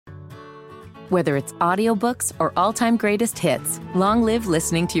Whether it's audiobooks or all-time greatest hits, long live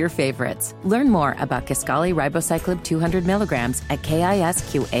listening to your favorites. Learn more about Kisqali Ribociclib 200 milligrams at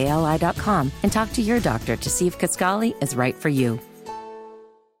KISQALI.com and talk to your doctor to see if Kisqali is right for you.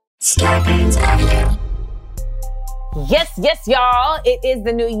 Yes, y'all. It is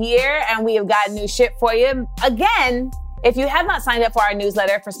the new year, and we have got new shit for you. Again, if you have not signed up for our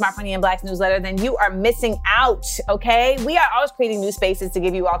newsletter, for Smart Funny and Black's newsletter, then you are missing out, okay? We are always creating new spaces to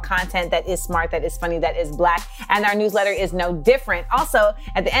give you all content that is smart, that is funny, that is Black, and our newsletter is no different. Also,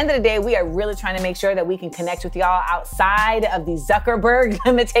 at the end of the day, we are really trying to make sure that we can connect with y'all outside of the Zuckerberg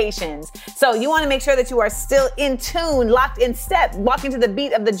limitations. So you want to make sure that you are still in tune, locked in step, walking to the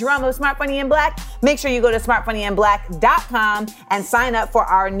beat of the drum of Smart Funny and Black. Make sure you go to smartfunnyandblack.com and sign up for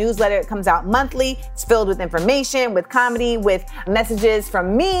our newsletter. It comes out monthly. It's filled with information, with comedy, with messages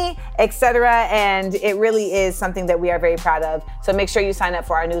from me, etc. And it really is something that we are very proud of. So make sure you sign up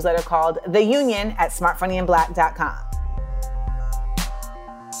for our newsletter called The Union at smartfunnyandblack.com.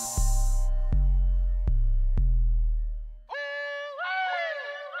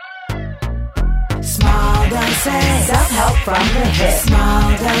 Small doses, self-help from the hip.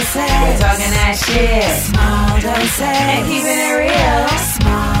 Small doses, we're talking that shit. Small doses, and keeping it real.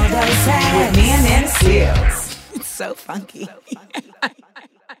 Small doses, with me and them Seals. It's so funky.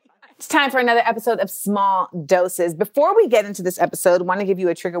 It's time for another episode of Small Doses. Before we get into this episode, I want to give you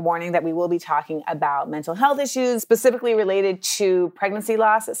a trigger warning that we will be talking about mental health issues, specifically related to pregnancy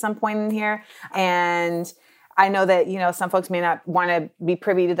loss at some point in here. And I know that, some folks may not want to be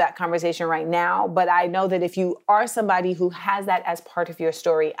privy to that conversation right now, but I know that if you are somebody who has that as part of your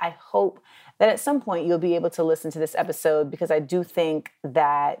story, I hope that at some point you'll be able to listen to this episode, because I do think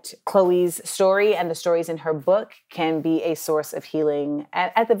that Chloe's story and the stories in her book can be a source of healing,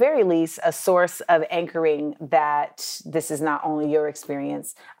 at the very least, a source of anchoring that this is not only your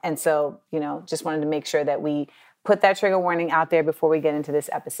experience. And so, just wanted to make sure that we put that trigger warning out there before we get into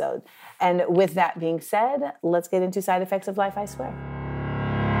this episode. And with that being said, let's get into Side Effects of Life, I Swear.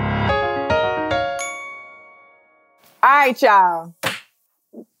 All right, y'all.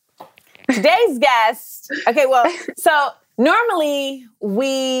 Today's guest, so normally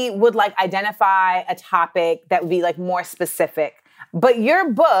we would identify a topic that would be more specific, but your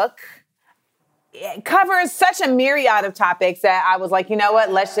book, it covers such a myriad of topics that I was like, you know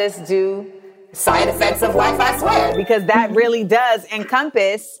what, let's just do Side Effects of Life, I Swear, because that really does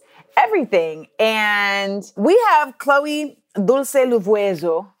encompass everything. And we have Chloe Dulce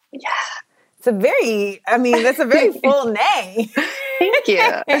Louvouezo. Yeah. That's a very full name. Thank you.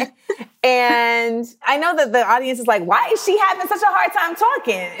 And I know that the audience is like, why is she having such a hard time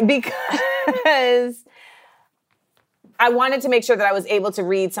talking? Because I wanted to make sure that I was able to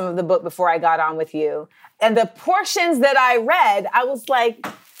read some of the book before I got on with you. And the portions that I read, I was like,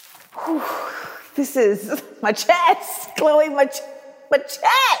 whew, this is my chest, Chloe, my chest.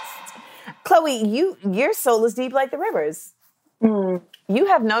 Chloe, your soul is deep like the rivers. You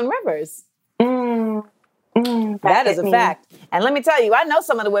have known rivers. That is a fact. And let me tell you, I know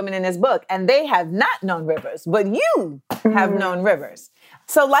some of the women in this book, and they have not known rivers, but you have known rivers.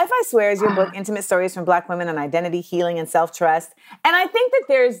 So Life, I Swear is your book, Intimate Stories from Black Women on Identity, Healing, and Self-Trust. And I think that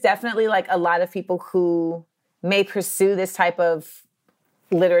there's definitely a lot of people who may pursue this type of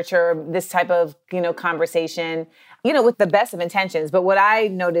literature, this type of, conversation, with the best of intentions. But what I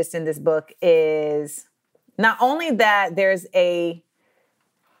noticed in this book is not only that there's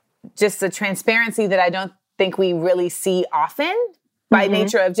just a transparency that I don't think we really see often by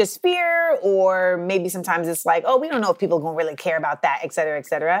nature of just fear, or maybe sometimes it's like, oh, we don't know if people are going to really care about that, et cetera, et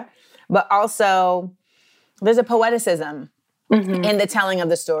cetera. But also there's a poeticism in the telling of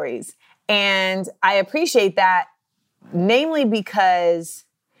the stories. And I appreciate that, namely because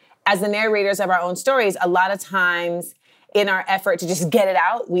as the narrators of our own stories, a lot of times in our effort to just get it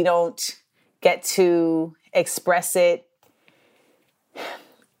out, we don't get to express it.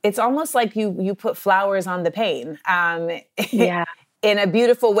 It's almost like you put flowers on the pain in a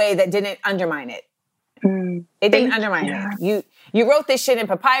beautiful way that didn't undermine it. It didn't undermine it. You wrote this shit on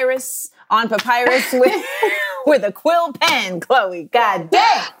papyrus with a quill pen, Chloe. God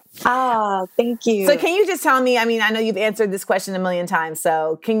damn. Oh, thank you. So can you just tell me, I know you've answered this question a million times,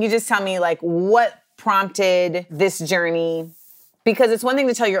 so can you just tell me what prompted this journey? Because it's one thing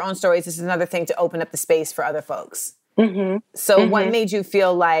to tell your own stories. This is another thing to open up the space for other folks. So what made you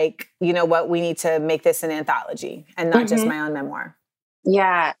feel like, you know what, we need to make this an anthology and not just my own memoir?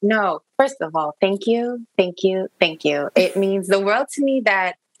 Yeah, no, first of all, thank you. It means the world to me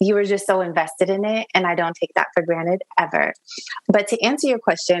that you were just so invested in it. And I don't take that for granted ever. But to answer your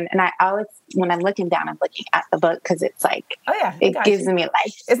question, and I always, when I'm looking down, I'm looking at the book because it's like, oh yeah, it gives me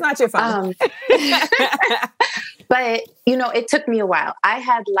life. It's not your phone. But, you know, it took me a while. I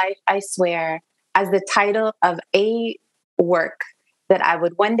had Life, I Swear as the title of a work that I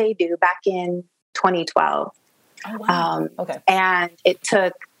would one day do back in 2012. Oh, wow. Okay. And it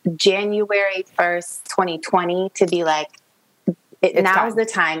took January 1st, 2020 to be like, now's the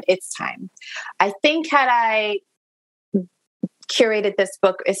time. It's time. I think had I curated this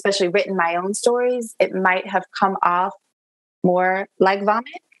book, especially written my own stories, it might have come off more like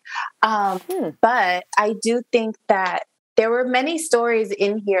vomit. But I do think that there were many stories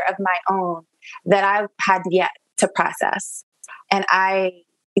in here of my own that I had yet to process. And I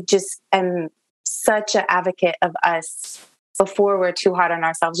just am such an advocate of us, before we're too hard on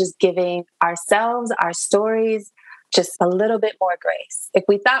ourselves, just giving ourselves, our stories, just a little bit more grace. If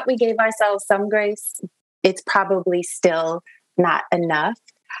we thought we gave ourselves some grace, it's probably still not enough.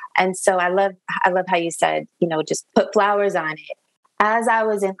 And so I love how you said, you know, just put flowers on it. As I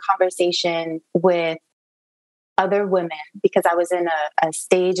was in conversation with other women, because I was in a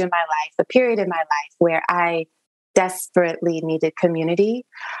stage in my life, a period in my life where I desperately needed community.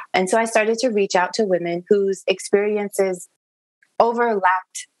 And so I started to reach out to women whose experiences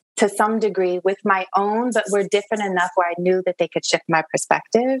overlapped to some degree with my own, but were different enough where I knew that they could shift my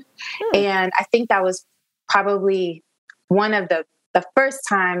perspective. And I think that was probably one of the first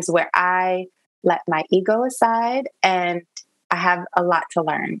times where I let my ego aside, and I have a lot to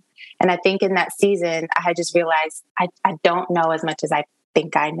learn. And I think in that season, I had just realized I don't know as much as I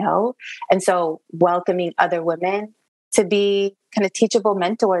think I know. And so welcoming other women to be kind of teachable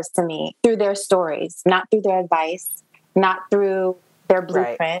mentors to me through their stories, not through their advice, not through their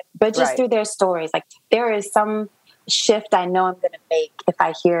blueprint, but just through their stories. Like, there is some shift I know I'm going to make if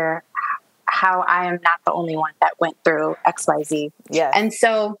I hear how I am not the only one that went through XYZ. Yeah. And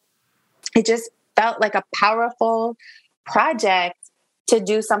so it just felt like a powerful project to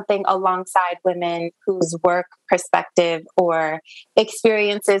do something alongside women whose work, perspective, or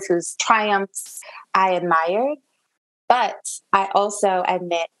experiences, whose triumphs I admired. But I also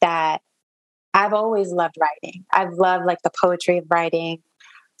admit that I've always loved writing. I've loved like the poetry of writing.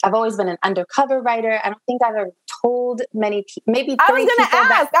 I've always been an undercover writer. I don't think I've ever told many people, maybe I three was going to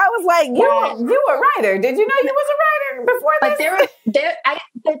people ask. I was like, you a writer. Did you know you was a writer before this? But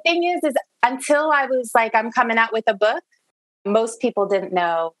the thing is until I was like, I'm coming out with a book, most people didn't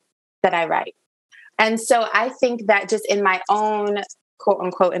know that I write. And so I think that just in my own quote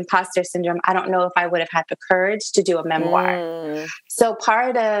unquote imposter syndrome, I don't know if I would have had the courage to do a memoir. So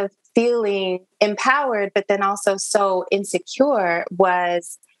part of feeling empowered, but then also so insecure,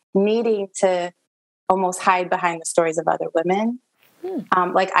 was needing to almost hide behind the stories of other women.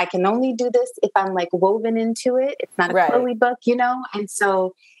 Like, I can only do this if I'm like woven into it. It's not a Chloe book, you know? And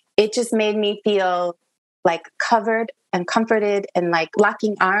so it just made me feel like covered and comforted and like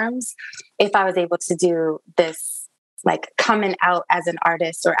locking arms if I was able to do this, like coming out as an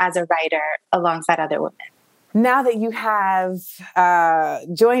artist or as a writer alongside other women. Now that you have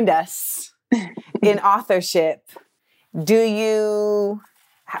joined us in authorship,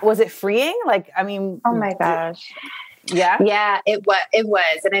 was it freeing? Like, I mean, oh my gosh. Yeah, it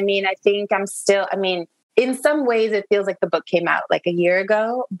was. And I mean, I think in some ways it feels like the book came out like a year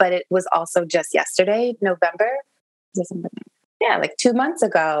ago, but it was also just yesterday, November. Yeah, like 2 months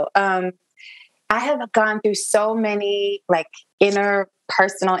ago. I have gone through so many like inner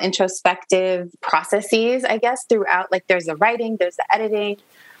personal introspective processes, I guess, throughout. Like, there's the writing, there's the editing.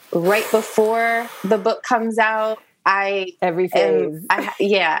 Right before the book comes out, every phase.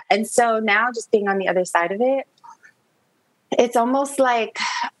 And so now just being on the other side of it, it's almost like,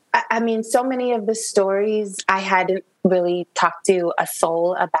 I mean, so many of the stories I hadn't really talked to a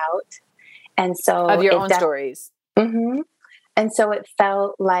soul about. And so of your own stories. Mm-hmm. And so it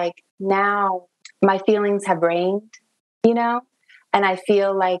felt like now my feelings have reigned, you know, and I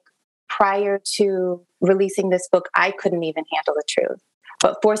feel like prior to releasing this book, I couldn't even handle the truth,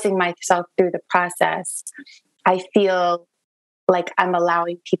 but forcing myself through the process, I feel like I'm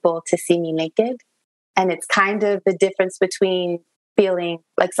allowing people to see me naked. And it's kind of the difference between feeling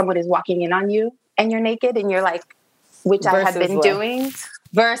like someone is walking in on you and you're naked and you're like, which I have been doing,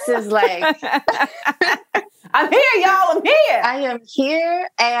 versus like, I'm here, y'all. I'm here. I am here.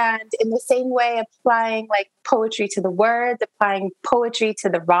 And in the same way, applying like poetry to the words, applying poetry to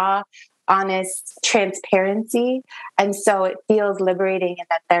the raw, honest transparency. And so it feels liberating in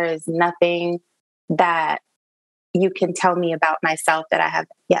that there is nothing that you can tell me about myself that I have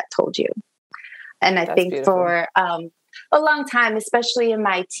yet told you. And I think beautiful. a long time, especially in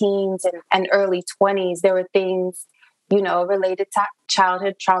my teens and early 20s. There were things, related to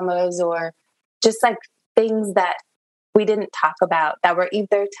childhood traumas or just like things that we didn't talk about that were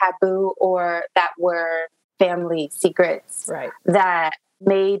either taboo or that were family secrets, right, that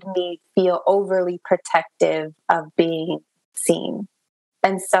made me feel overly protective of being seen.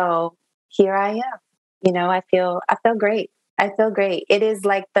 And so here I am. I feel great. I feel great. It is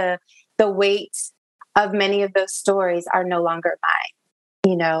like the weight of many of those stories are no longer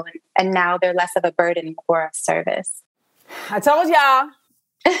mine, and now they're less of a burden, more a service. I told y'all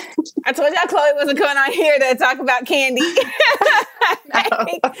Chloe wasn't coming on here to talk about candy.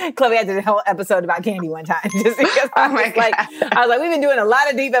 No. Chloe had to do a whole episode about candy one time. Just because I was like, we've been doing a lot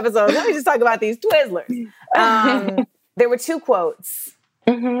of deep episodes. Let me just talk about these Twizzlers. There were two quotes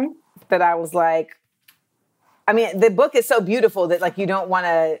that I was like, the book is so beautiful that like you don't want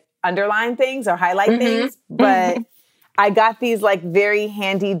to underline things or highlight things, but I got these like very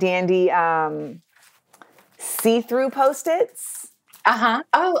handy dandy see-through Post-its.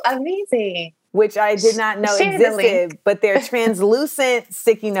 Oh, amazing. Which I did not know existed, but they're translucent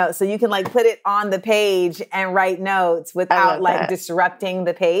sticky notes. So you can like put it on the page and write notes without like disrupting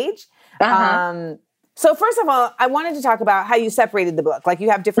the page. So first of all, I wanted to talk about how you separated the book. Like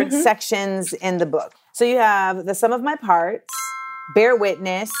you have different sections in the book. So you have the sum of my parts, bear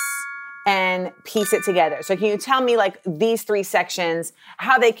witness, and piece it together. So can you tell me like these three sections,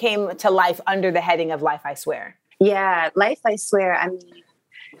 how they came to life under the heading of Life I Swear? Yeah, Life I Swear.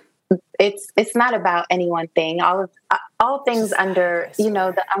 It's not about any one thing. All things under,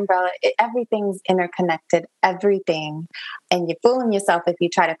 the umbrella, everything's interconnected, everything. And you're fooling yourself if you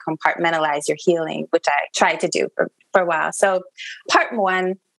try to compartmentalize your healing, which I tried to do for a while. So part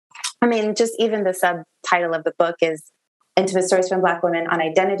one, just even the subtitle of the book is Intimate Stories from Black Women on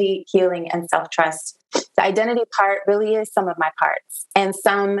Identity, Healing, and Self-Trust. The identity part really is some of my parts, and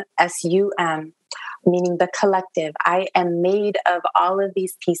some SUM, meaning the collective. I am made of all of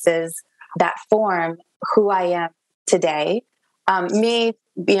these pieces that form who I am today. Me,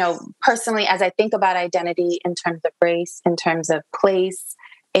 personally, as I think about identity in terms of race, in terms of place,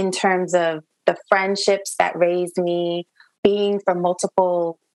 in terms of the friendships that raised me, being from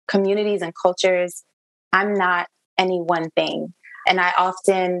multiple communities and cultures, I'm not any one thing. And I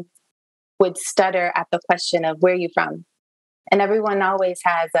often would stutter at the question of where are you from? And everyone always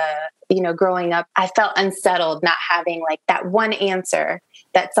has growing up, I felt unsettled not having like that one answer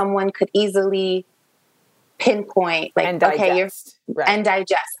that someone could easily pinpoint, like, and digest. Okay, and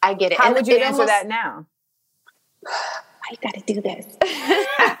digest. I get it. How would you answer that now? Why you got to do this?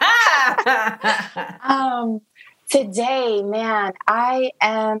 Today, man, I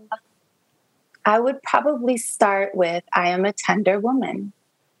would probably start with, I am a tender woman.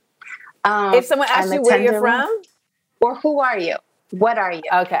 If someone asks you where you're from? Or who are you? What are you?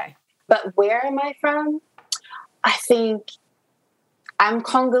 Okay. But where am I from? I think I'm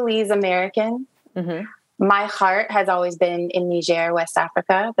Congolese American. My heart has always been in Niger, West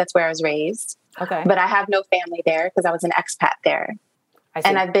Africa. That's where I was raised. Okay. But I have no family there because I was an expat there.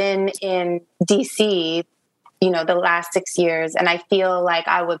 And I've been in DC, the last 6 years. And I feel like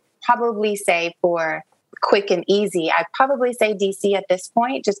I would probably say for quick and easy, I'd probably say DC at this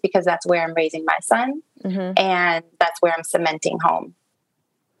point, just because that's where I'm raising my son. And that's where I'm cementing home.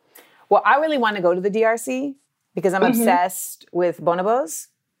 Well, I really want to go to the DRC because I'm obsessed with bonobos.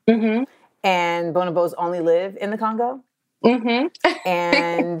 And bonobos only live in the Congo.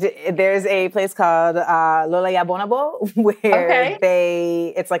 And there's a place called Lola Ya Bonobo where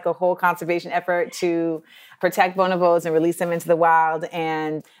it's like a whole conservation effort to protect bonobos and release them into the wild.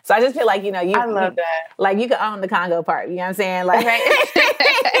 And so I just feel like, I love that. Like you could own the Congo part, you know what I'm saying? Like,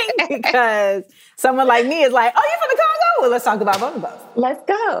 because someone like me is like, oh, you're from the Congo? Well, let's talk about bonobos.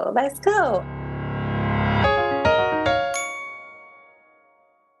 Let's go.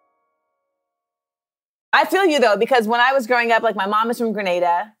 I feel you though, because when I was growing up, like my mom is from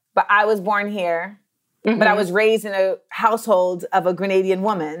Grenada, but I was born here, but I was raised in a household of a Grenadian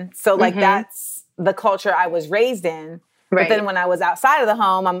woman. So like that's the culture I was raised in. Right. But then when I was outside of the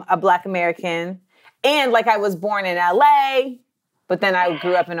home, I'm a Black American. And like I was born in LA, but then I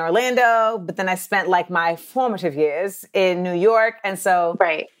grew up in Orlando, but then I spent like my formative years in New York. And so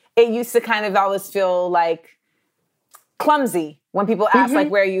it used to kind of always feel like clumsy when people ask like,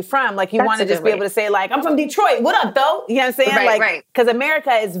 where are you from? Like you want to just be able to say like, I'm from Detroit. What up though? You know what I'm saying? Because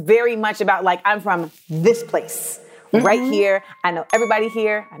America is very much about like, I'm from this place right here. I know everybody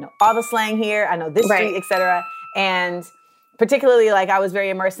here. I know all the slang here. I know this street, etc. And particularly like I was very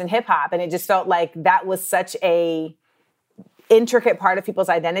immersed in hip hop and it just felt like that was such a intricate part of people's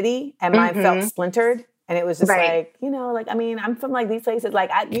identity and mine felt splintered. And it was just like, you know, like, I mean, I'm from like these places,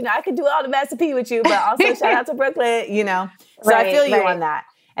 like, I could do all the Master P with you, but also shout out to Brooklyn, you know? So I feel you on that.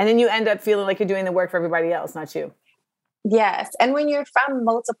 And then you end up feeling like you're doing the work for everybody else, not you. Yes. And when you're from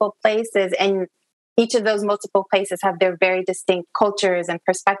multiple places and each of those multiple places have their very distinct cultures and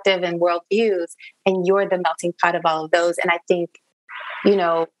perspective and worldviews, and you're the melting pot of all of those. And I think, you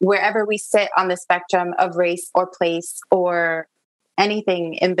know, wherever we sit on the spectrum of race or place or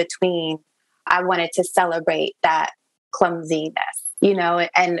anything in between, I wanted to celebrate that clumsiness, you know,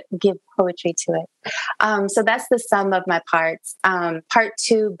 and give poetry to it. So that's the sum of my parts. Part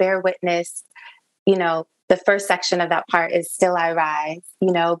 2, bear witness, you know, the first section of that part is still I rise,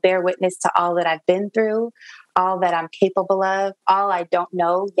 you know, bear witness to all that I've been through, all that I'm capable of, all I don't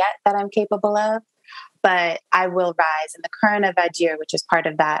know yet that I'm capable of, but I will rise. And the current of Ajir, which is part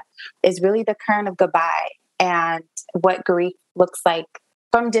of that, is really the current of goodbye and what grief looks like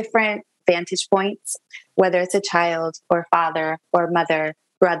from different vantage points, whether it's a child or father or mother,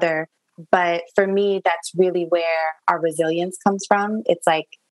 brother. But for me, that's really where our resilience comes from. It's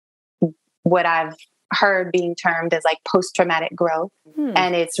like what I've heard being termed as like post-traumatic growth.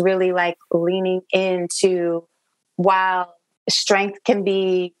 And it's really like leaning into, while strength can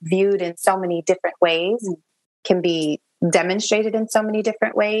be viewed in so many different ways, can be demonstrated in so many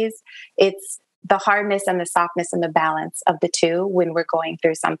different ways, it's the hardness and the softness and the balance of the two when we're going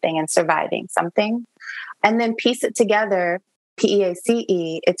through something and surviving something. And then piece it together, PEACE,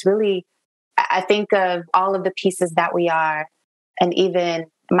 it's really, I think of all of the pieces that we are. And even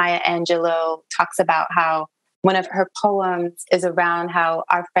Maya Angelou talks about how one of her poems is around how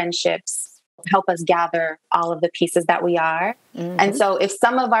our friendships help us gather all of the pieces that we are. And so if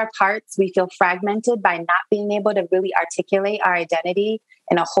some of our parts, we feel fragmented by not being able to really articulate our identity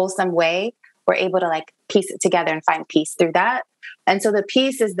in a wholesome way, we're able to like piece it together and find peace through that. And so the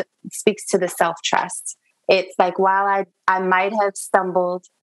piece speaks to the self-trust. It's like, while I might have stumbled,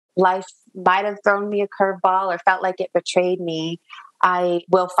 life might have thrown me a curveball or felt like it betrayed me, I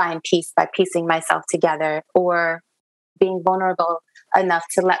will find peace by piecing myself together or being vulnerable enough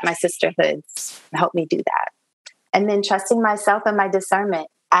to let my sisterhoods help me do that. And then trusting myself and my discernment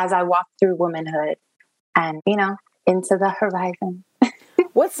as I walk through womanhood and, you know, into the horizon.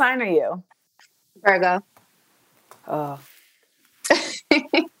 What sign are you? Virgo. Oh.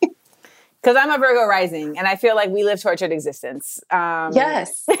 Because I'm a Virgo rising, and I feel like we live tortured existence.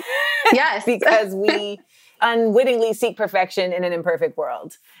 Yes. Yes. Because we unwittingly seek perfection in an imperfect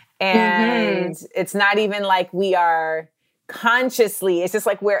world. And it's not even like we are consciously, it's just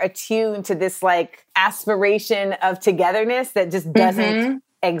like we're attuned to this like aspiration of togetherness that just doesn't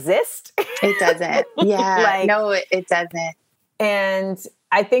exist. It doesn't. Yeah. No, it doesn't. And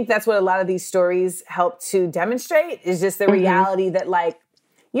I think that's what a lot of these stories help to demonstrate, is just the reality that, like,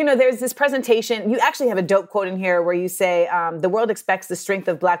 you know, there's this presentation. You actually have a dope quote in here where you say, the world expects the strength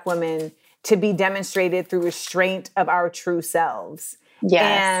of Black women to be demonstrated through restraint of our true selves. Yes.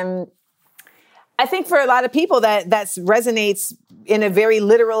 And I think for a lot of people that resonates in a very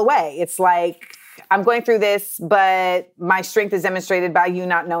literal way. It's like, I'm going through this, but my strength is demonstrated by you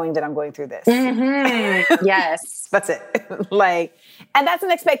not knowing that I'm going through this. Yes. That's it. Like, and that's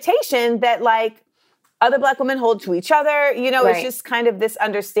an expectation that like other Black women hold to each other. You know, it's just kind of this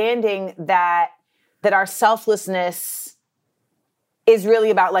understanding that our selflessness is really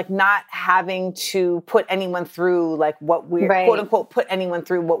about like not having to put anyone through like what we're quote unquote put anyone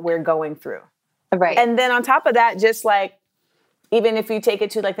through what we're going through. Right. And then on top of that, just like, even if you take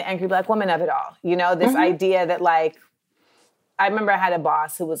it to like the angry Black woman of it all, you know, this idea that like, I remember I had a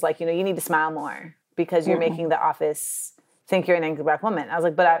boss who was like, you know, you need to smile more because you're making the office think you're an angry Black woman. I was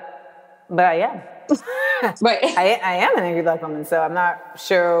like, but I am. Right. I am an angry Black woman, so I'm not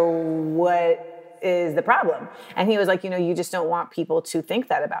sure what is the problem. And he was like, you know, you just don't want people to think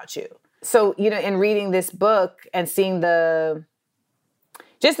that about you. So, you know, in reading this book and seeing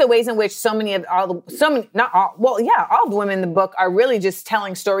just the ways in which all the women in the book are really just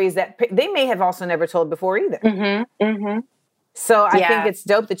telling stories that they may have also never told before either. So I think it's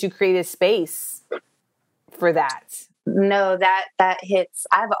dope that you created space for that. No, that hits.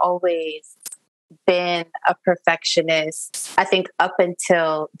 I've always been a perfectionist, I think, up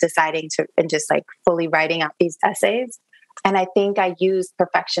until deciding to and just like fully writing out these essays. And I think I used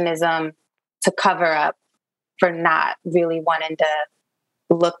perfectionism to cover up for not really wanting to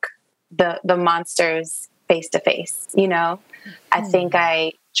look the monsters face to face, you know? I think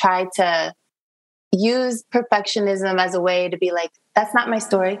I tried to use perfectionism as a way to be like, that's not my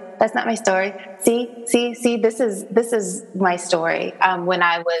story. That's not my story. See, this is my story. When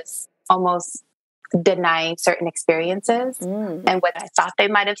I was almost denying certain experiences and what I thought they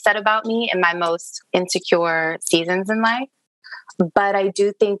might have said about me in my most insecure seasons in life. But I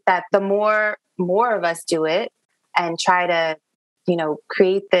do think that the more of us do it and try to,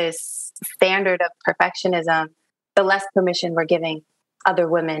 create this standard of perfectionism, the less permission we're giving other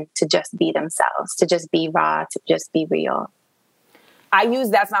women to just be themselves, to just be raw, to just be real. I use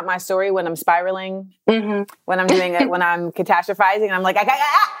 "that's not my story" when I'm spiraling, when I'm doing it, when I'm catastrophizing. And I'm like,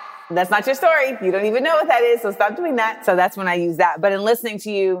 that's not your story. You don't even know what that is. So stop doing that. So that's when I use that. But in listening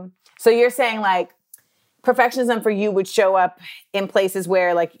to you, so you're saying like perfectionism for you would show up in places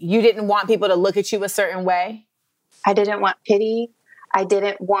where like you didn't want people to look at you a certain way. I didn't want pity. I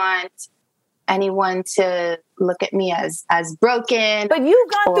didn't want anyone to look at me as broken. But you've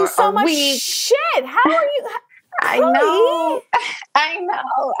gone through so much weak. shit. How are you? I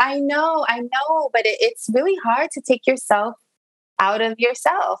know. But it's really hard to take yourself out of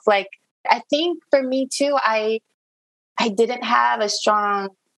yourself. Like, I think for me too, I didn't have a strong,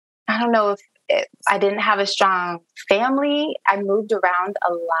 I don't know if I didn't have a strong family. I moved around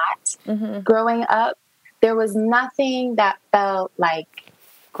a lot growing up. There was nothing that felt like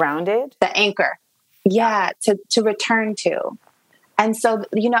grounded, the anchor. Yeah. To return to. And so,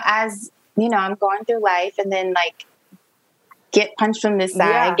 as I'm going through life and then like get punched from this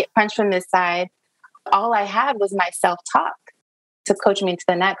side, get punched from this side. All I had was my self-talk to coach me into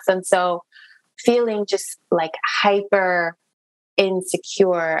the next. And so feeling just like hyper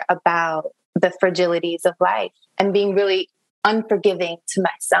insecure about the fragilities of life and being really unforgiving to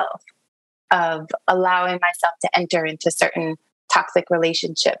myself of allowing myself to enter into certain toxic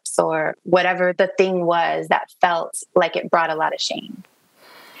relationships or whatever the thing was that felt like it brought a lot of shame.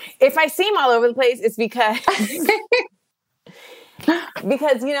 If I seem all over the place, it's because,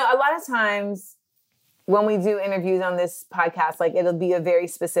 a lot of times when we do interviews on this podcast, like it'll be a very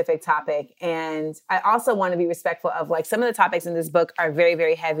specific topic. And I also want to be respectful of like some of the topics in this book are very,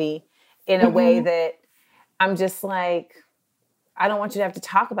 very heavy in a way that I'm just like, I don't want you to have to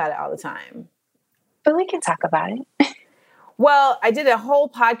talk about it all the time. But we can talk about it. Well, I did a whole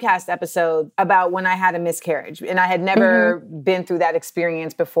podcast episode about when I had a miscarriage, and I had never been through that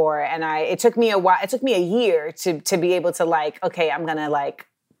experience before. And it took me a while. It took me a year to be able to like, okay, I'm going to like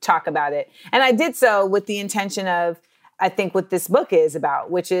talk about it. And I did so with the intention of, I think what this book is about,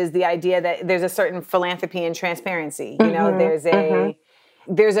 which is the idea that there's a certain philanthropy and transparency.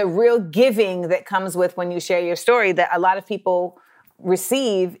 There's a real giving that comes with when you share your story that a lot of people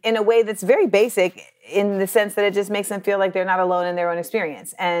receive in a way that's very basic in the sense that it just makes them feel like they're not alone in their own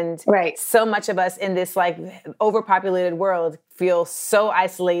experience. And so much of us in this like overpopulated world feel so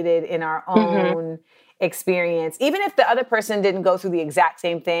isolated in our own experience. Even if the other person didn't go through the exact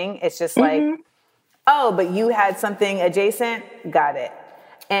same thing, it's just like, oh, but you had something adjacent, got it.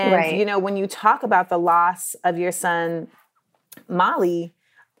 And, when you talk about the loss of your son, Molly,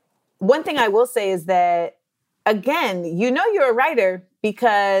 one thing I will say is that, again, you're a writer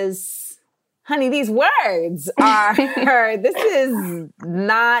because, honey, these words are, this is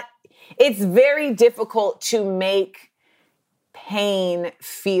not, it's very difficult to make pain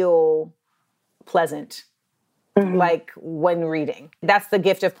feel pleasant. Like when reading. That's the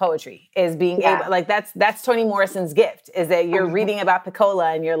gift of poetry, is being able, like that's Toni Morrison's gift, is that you're reading about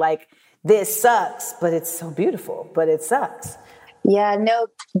Pecola and you're like, this sucks, but it's so beautiful, but it sucks. Yeah, no,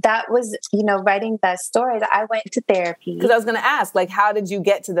 that was, writing that story. I went to therapy. Because I was going to ask, like, how did you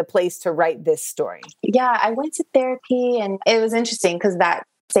get to the place to write this story? Yeah, I went to therapy, and it was interesting because that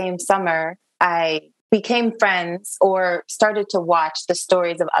same summer, I became friends or started to watch the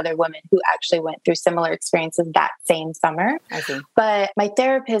stories of other women who actually went through similar experiences that same summer. I see. But my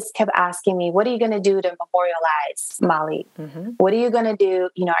therapist kept asking me, what are you going to do to memorialize Molly? What are you going to do? Are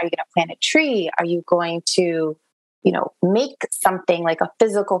you going to plant a tree? Are you going to make something like a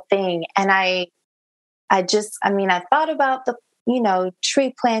physical thing? And I thought about the,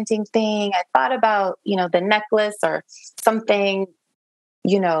 tree planting thing. I thought about, the necklace or something,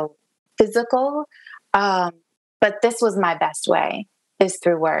 physical. But this was my best way, is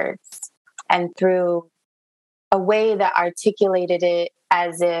through words and through a way that articulated it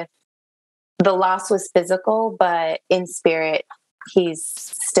as if the loss was physical, but in spirit, he's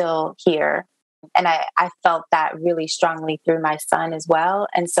still here. And I felt that really strongly through my son as well.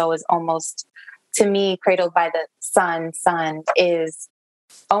 And so it's almost, to me, Cradled by the Sun is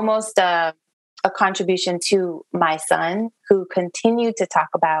almost a contribution to my son, who continued to talk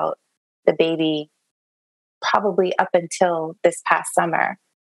about the baby probably up until this past summer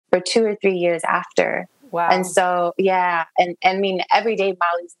for 2 or 3 years after. Wow. And so, yeah. And I mean, every day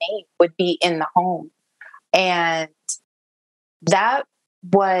Molly's name would be in the home. And that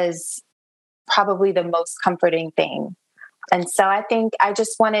was probably the most comforting thing. And so I think I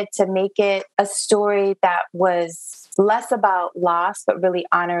just wanted to make it a story that was less about loss, but really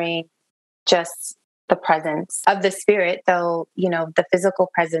honoring just the presence of the spirit, though, the physical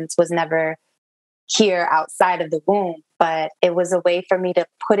presence was never here outside of the womb, but it was a way for me to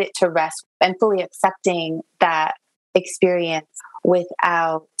put it to rest and fully accepting that experience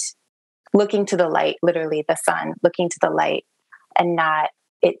without looking to the light, literally the sun, looking to the light, and not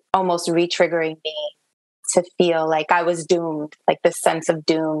it almost re-triggering me to feel like I was doomed, like the sense of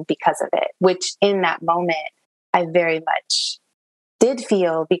doom because of it, which in that moment I very much did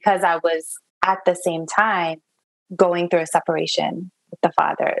feel, because I was at the same time going through a separation with the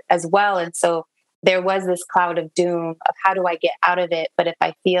father as well. And so there was this cloud of doom of how do I get out of it? But if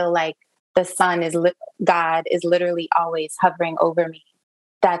I feel like the sun is God is literally always hovering over me,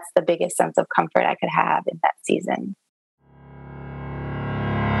 that's the biggest sense of comfort I could have in that season.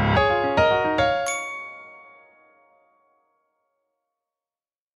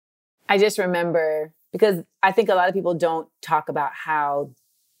 I just remember, because I think a lot of people don't talk about how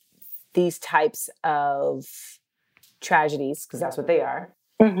these types of tragedies, because that's what they are,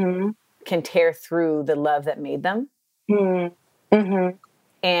 can tear through the love that made them.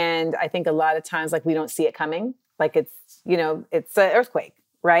 And I think a lot of times, like, we don't see it coming. Like, it's an earthquake,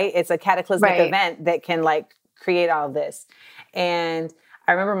 right? It's a cataclysmic event that can, like, create all of this. And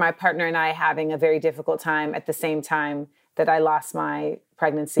I remember my partner and I having a very difficult time at the same time that I lost my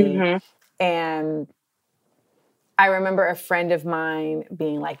pregnancy. And I remember a friend of mine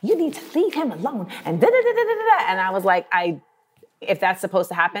being like, you need to leave him alone. And da-da-da-da-da-da. And I was like, if that's supposed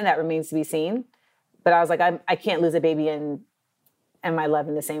to happen, that remains to be seen. But I was like, I can't lose a baby and my love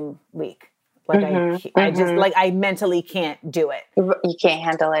in the same week. Like, I just, like, I mentally can't do it. You can't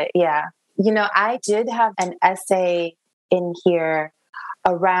handle it. Yeah. I did have an essay in here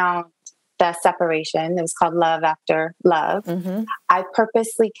around the separation. It was called Love After Love. I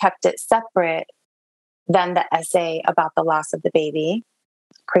purposely kept it separate than the essay about the loss of the baby,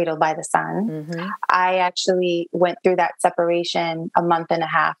 Cradled by the Sun. I actually went through that separation a month and a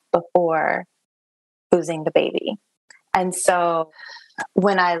half before losing the baby. And so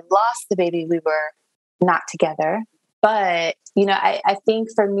when I lost the baby, we were not together. But, I think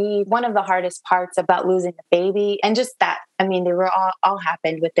for me, one of the hardest parts about losing the baby, and just that, I mean, they were all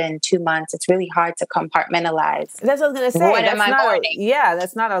happened within 2 months. It's really hard to compartmentalize. That's what I was going to say. What am I mourning?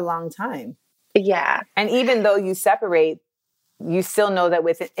 That's not a long time. Yeah. And even though you separate, you still know that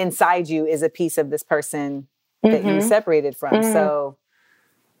inside you is a piece of this person that you separated from. So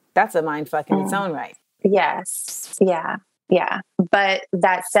that's a mind fuck in its own right. Yes. Yeah. Yeah. But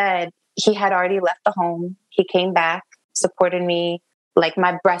that said, he had already left the home. He came back, supported me. Like,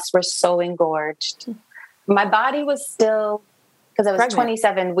 my breasts were so engorged. My body was still, because I was pregnant.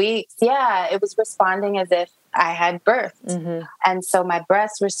 27 weeks. Yeah. It was responding as if I had birthed. And so my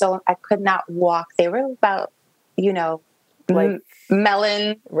breasts were I could not walk. They were about, like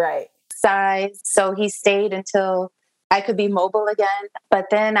melon size. So he stayed until I could be mobile again. But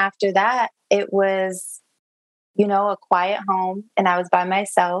then after that, it was, a quiet home, and I was by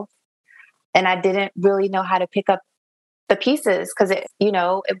myself, and I didn't really know how to pick up the pieces, because it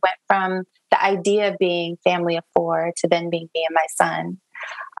went from the idea of being family of 4 to then being me and my son.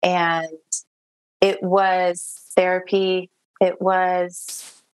 And it was therapy. It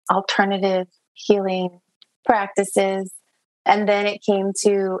was alternative healing practices. And then it came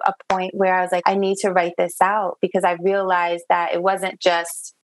to a point where I was like, I need to write this out, because I realized that it wasn't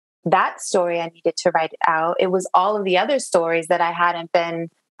just that story I needed to write out. It was all of the other stories that I hadn't been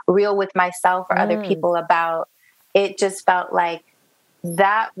real with myself or other people about. It just felt like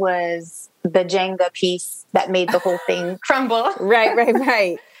that was the Jenga piece that made the whole thing crumble.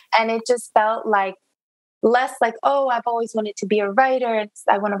 Right. And it just felt like less like, oh, I've always wanted to be a writer and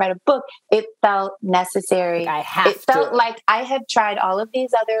I want to write a book. It felt necessary. It felt like I had tried all of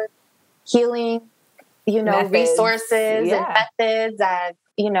these other healing, methods, resources and methods. I've,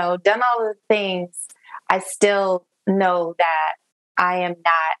 done all of the things. I still know that I am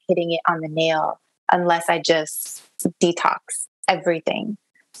not hitting it on the nail unless I just detox everything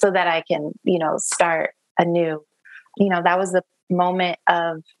so that I can, start anew. That was the moment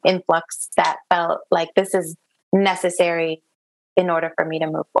of influx that felt like this is necessary in order for me to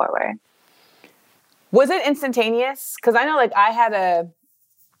move forward. Was it instantaneous? Because I know, like,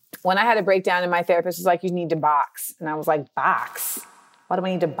 when I had a breakdown and my therapist was like, you need to box. And I was like, box? Why do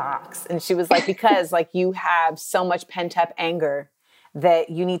I need to box? And she was like, because like you have so much pent up anger that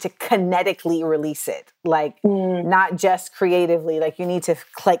you need to kinetically release it. Like not just creatively, like you need to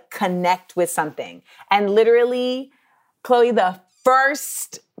like connect with something. And literally, Chloe, the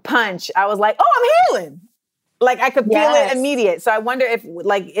first punch, I was like, oh, I'm healing. Like I could feel it immediate. So I wonder if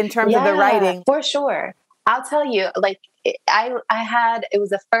like in terms of the writing. For sure. I'll tell you, like I had, it was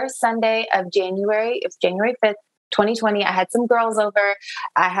the first Sunday of January. It was January 5th, 2020. I had some girls over.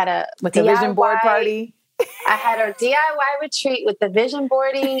 I had a vision board party. I had a DIY retreat with the vision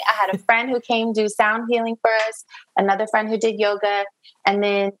boarding. I had a friend who came do sound healing for us, another friend who did yoga. And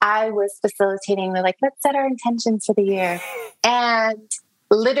then I was facilitating. They're like, let's set our intentions for the year. And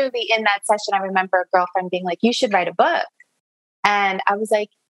literally in that session, I remember a girlfriend being like, you should write a book. And I was like,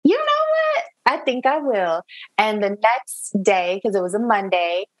 you know what? I think I will. And the next day, because it was a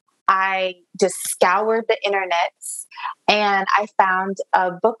Monday, I just scoured the internets and I found a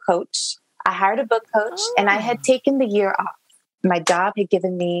book coach. I hired a book coach and I had taken the year off. My job had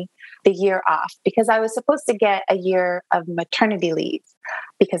given me the year off because I was supposed to get a year of maternity leave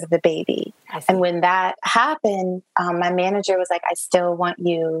because of the baby. And when that happened, my manager was like, I still want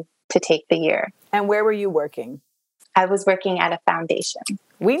you to take the year. And where were you working? I was working at a foundation.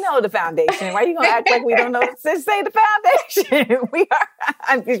 We know the foundation. Why are you going to act like we don't know? Just say the foundation. We are.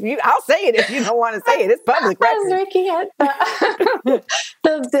 I'll say it if you don't want to say it. It's public record. I was working at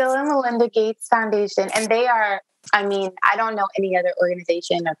the Bill and Melinda Gates Foundation. And they are, I mean, I don't know any other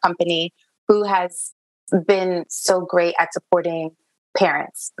organization or company who has been so great at supporting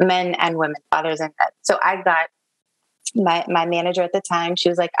parents, men and women, fathers and mothers. So I got my manager at the time. She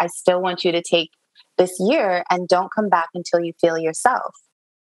was like, I still want you to take this year and don't come back until you feel yourself.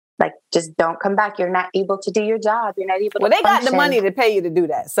 Like, just don't come back. You're not able to do your job. You're not able to Well, they function. got the money to pay you to do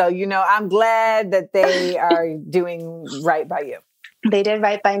that. So, you know, I'm glad that they are doing right by you. They did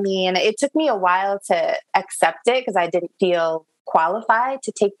right by me. And it took me a while to accept it because I didn't feel qualified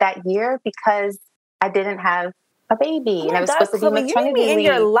to take that year because I didn't have a baby. And I was supposed to be maternity leave. In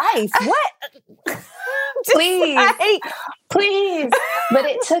your life. What? Please. But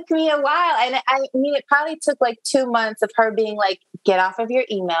it took me a while. And I mean, it probably took like 2 months of her being like, get off of your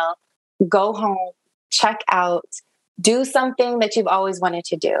email, go home, check out, do something that you've always wanted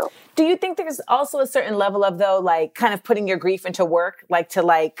to do. Do you think there's also a certain level of though, like kind of putting your grief into work, like to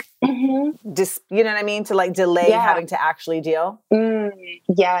like, you know what I mean? To like delay having to actually deal?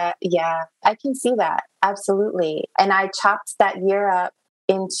 Yeah. I can see that. Absolutely. And I chopped that year up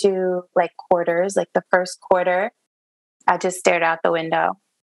into like quarters, like the first quarter, I just stared out the window.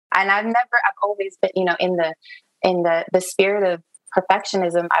 And I've always been, you know, in the spirit of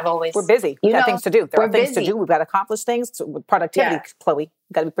perfectionism. We're busy. We got things to do. There are things to do. We've got to accomplish things. With productivity, Chloe. We've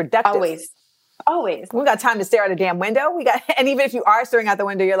got to be productive. Always. We got time to stare out a damn window. And even if you are staring out the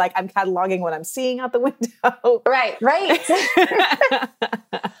window, you're like, I'm cataloging what I'm seeing out the window. Right.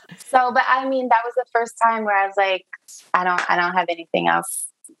 So, but I mean, that was the first time where I was like, I don't have anything else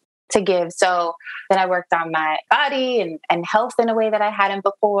to give. So then I worked on my body and health in a way that I hadn't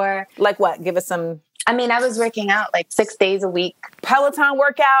before. Like what? Give us some. I mean, I was working out like 6 days a week. Peloton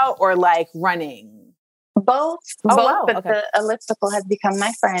workout or like running? Both. Wow. But the elliptical has become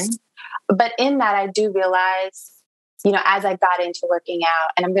my friend. But in that, I do realize, you know, as I got into working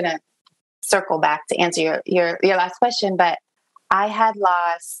out, and I'm going to circle back to answer your last question, but I had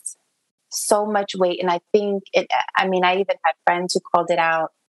lost so much weight. And I think I even had friends who called it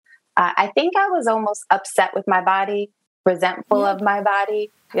out. I think I was almost upset with my body, resentful of my body.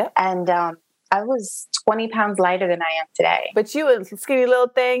 Yeah. And I was 20 pounds lighter than I am today. But you a skinny little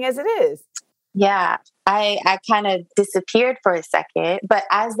thing as it is. Yeah. I kind of disappeared for a second. But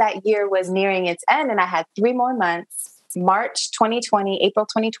as that year was nearing its end and I had 3 more months, March 2020, April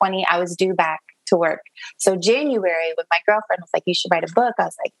 2020, I was due back to work. So January, when my girlfriend was like, you should write a book, I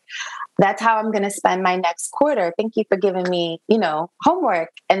was like, that's how I'm going to spend my next quarter. Thank you for giving me, you know,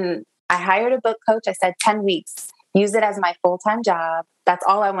 homework. And I hired a book coach. I said 10 weeks, use it as my full-time job. That's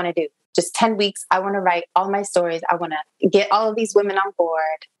all I want to do. Just 10 weeks. I want to write all my stories. I want to get all of these women on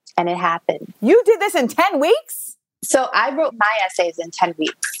board. And it happened. You did this in 10 weeks? So I wrote my essays in 10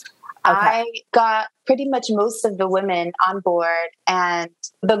 weeks. Okay. I got pretty much most of the women on board. And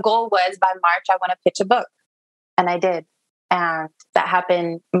the goal was by March, I want to pitch a book. And I did. And that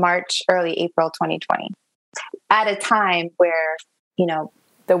happened March, early April 2020. At a time where, you know,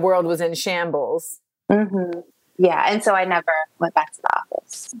 the world was in shambles. Mm-hmm. Yeah. And so I never went back to the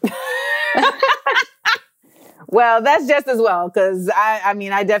office. Well, that's just as well, because I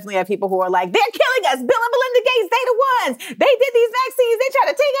mean, I definitely have people who are like, they're killing us. Bill and Melinda Gates, they the ones. They did these vaccines. They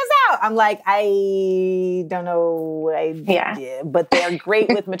try to take us out. I'm like, I don't know. But they're great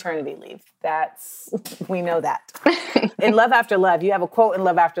with maternity leave. We know that. In Love After Love, you have a quote in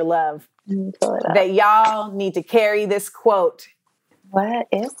Love After Love that y'all need to carry this quote. What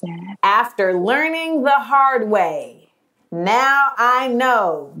is it? After learning the hard way, Now I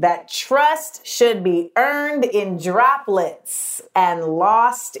know that trust should be earned in droplets and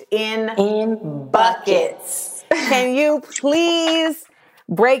lost in buckets. Can you please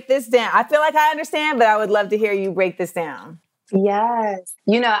break this down? I feel like I understand, but I would love to hear you break this down. Yes.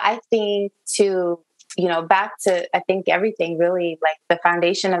 I think back to, I think everything really, like the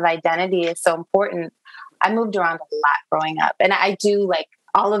foundation of identity is so important. I moved around a lot growing up, and I do, like,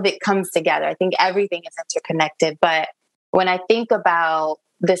 all of it comes together. I think everything is interconnected. But when I think about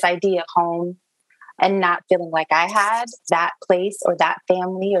this idea of home and not feeling like I had that place or that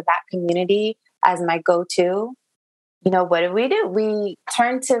family or that community as my go-to, what do? We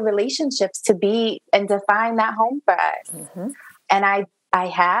turn to relationships to be and define that home for us. Mm-hmm. And I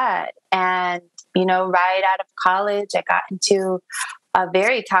had, and, right out of college, I got into a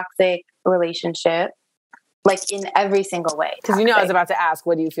very toxic relationship, like in every single way. Because I was about to ask,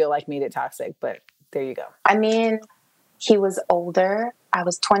 what do you feel like made it toxic? But there you go. I mean, he was older. I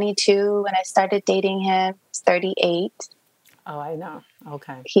was 22 when I started dating him. He was 38. Oh, I know.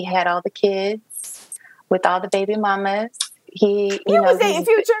 Okay. He had all the kids with all the baby mamas. He was dating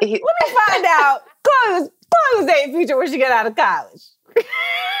Future. Let me find out. Chloe was dating Future when she got out of college.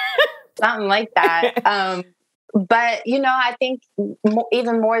 Something like that. But, I think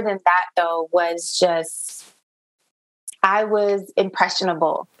even more than that, though, was just I was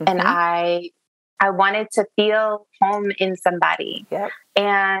impressionable, mm-hmm. and I wanted to feel home in somebody, yep.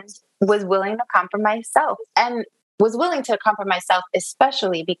 and was willing to compromise self, and was willing to compromise self,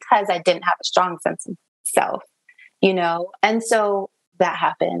 especially because I didn't have a strong sense of self, and so that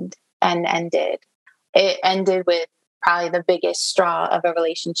happened and ended. It ended with probably the biggest straw of a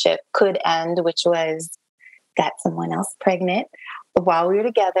relationship could end, which was got someone else pregnant while we were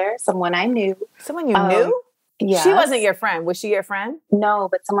together, someone I knew. Someone you knew? Yeah. She wasn't your friend. Was she your friend? No,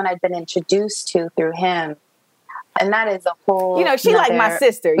 but someone I'd been introduced to through him. And that is a whole she like my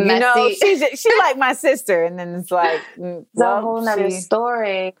sister. She like my sister. And then it's like... it's a whole nother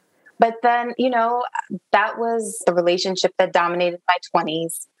story. But then, that was the relationship that dominated my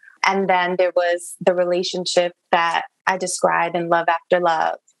 20s. And then there was the relationship that I described in Love After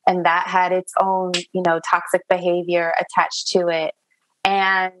Love. And that had its own, toxic behavior attached to it.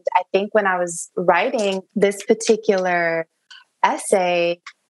 And I think when I was writing this particular essay,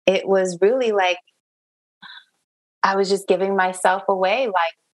 it was really like I was just giving myself away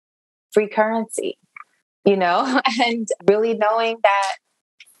like free currency, and really knowing that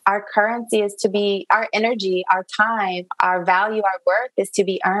our currency is to be our energy, our time, our value, our worth is to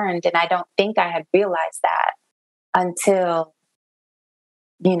be earned. And I don't think I had realized that until,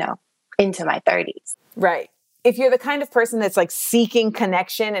 into my 30s. Right. If you're the kind of person that's like seeking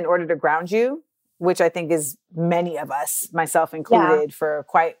connection in order to ground you, which I think is many of us, myself included, for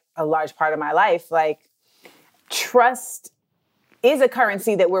quite a large part of my life, like trust is a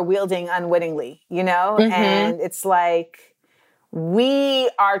currency that we're wielding unwittingly, mm-hmm. and it's like we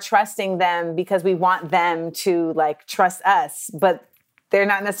are trusting them because we want them to like trust us, but they're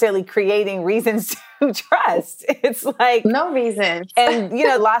not necessarily creating reasons to trust. It's like no reason. And,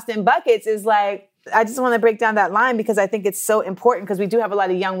 lost in buckets is like, I just want to break down that line because I think it's so important because we do have a lot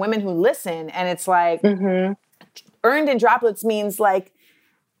of young women who listen, and it's like mm-hmm. earned in droplets means like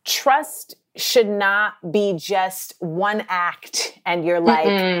trust should not be just one act and you're like,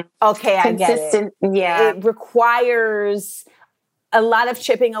 mm-mm. okay, I get it. Yeah. It requires a lot of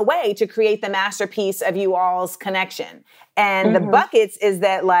chipping away to create the masterpiece of you all's connection. And mm-hmm. the buckets is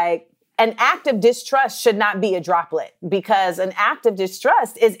that like an act of distrust should not be a droplet, because an act of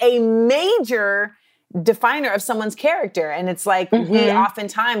distrust is a major definer of someone's character. And it's like mm-hmm. we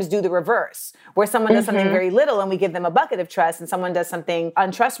oftentimes do the reverse, where someone does something very little and we give them a bucket of trust, and someone does something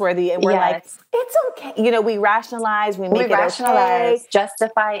untrustworthy and we're like, it's okay. We rationalize, we make it okay.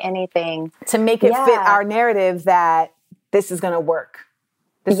 Justify anything. To make it fit our narrative that this is going to work.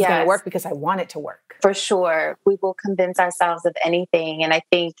 This is going to work because I want it to work. For sure. We will convince ourselves of anything. And I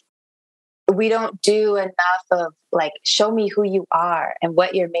think we don't do enough of like, show me who you are and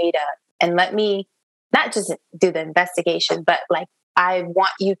what you're made of. And let me not just do the investigation, but like, I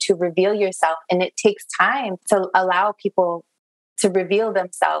want you to reveal yourself. And it takes time to allow people to reveal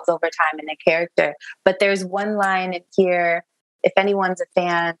themselves over time in a character. But there's one line in here, if anyone's a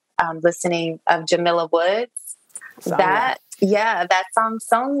fan listening of Jamila Woods, Sonia. That song,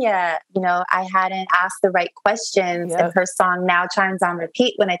 Sonia, I hadn't asked the right questions, and her song now chimes on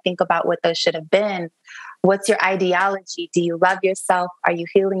repeat when I think about what those should have been. What's your ideology? Do you love yourself? Are you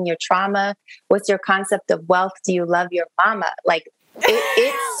healing your trauma? What's your concept of wealth? Do you love your mama? Like,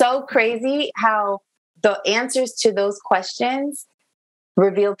 it's so crazy how the answers to those questions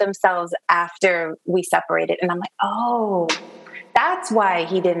revealed themselves after we separated. And I'm like, oh, that's why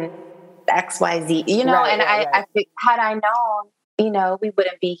he didn't XYZ, you know, Right, and right. I think had I known, you know, we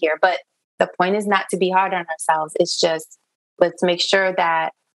wouldn't be here. But the point is not to be hard on ourselves. It's just, let's make sure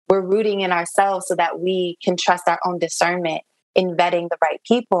that we're rooting in ourselves so that we can trust our own discernment in vetting the right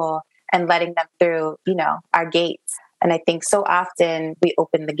people and letting them through, you know, our gates. And I think so often we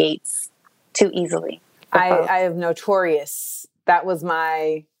open the gates too easily. I have notorious. That was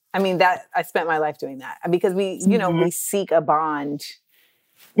I spent my life doing that because we, you know, we seek a bond.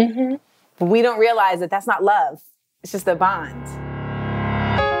 Mm-hmm. But we don't realize that that's not love. It's just a bond.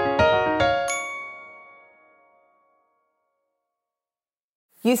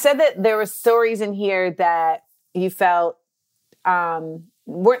 You said that there were stories in here that you felt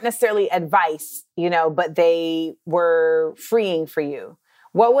weren't necessarily advice, you know, but they were freeing for you.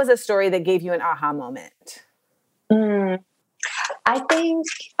 What was a story that gave you an aha moment? I think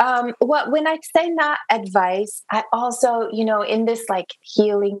when I say not advice, I also, you know, in this like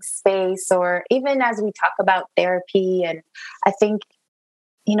healing space, or even as we talk about therapy, and I think,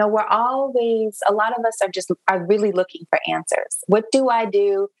 you know, a lot of us are really looking for answers. What do I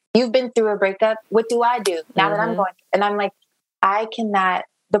do? You've been through a breakup. What do I do now that I'm going? And I'm like,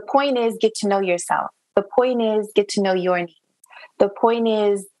 the point is get to know yourself. The point is get to know your needs. The point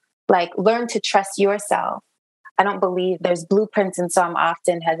is like, learn to trust yourself. I don't believe there's blueprints. And so I'm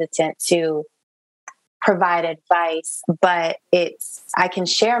often hesitant to provide advice, but I can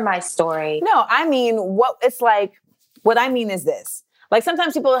share my story. No, I mean, what I mean is this. Like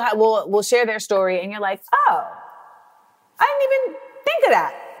sometimes people will share their story and you're like, oh, I didn't even think of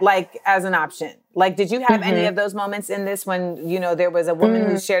that, like as an option. Like, did you have any of those moments in this when, you know, there was a woman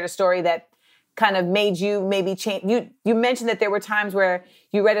who shared a story that kind of made you maybe change? You mentioned that there were times where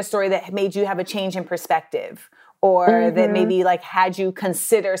you read a story that made you have a change in perspective, or that maybe like had you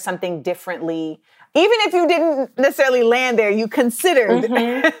consider something differently. Even if you didn't necessarily land there, you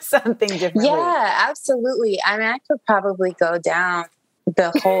considered something differently. Yeah, absolutely. I mean, I could probably go down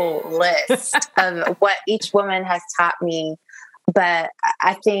the whole list of what each woman has taught me. But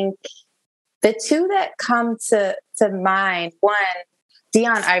I think the two that come to mind, one,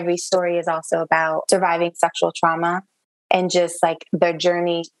 Dion Ivory's story is also about surviving sexual trauma and just like their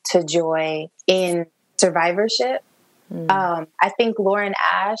journey to joy in survivorship. I think Lauren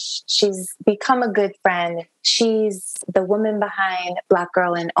Ash, she's become a good friend. She's the woman behind Black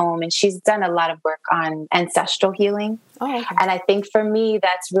Girl in Om, and she's done a lot of work on ancestral healing. Oh, okay. And I think for me,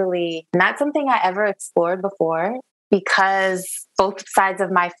 that's really not something I ever explored before, because both sides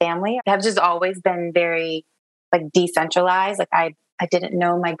of my family have just always been very like decentralized. Like I didn't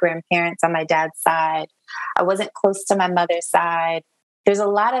know my grandparents on my dad's side. I wasn't close to my mother's side. There's a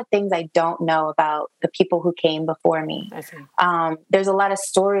lot of things I don't know about the people who came before me. I see. There's a lot of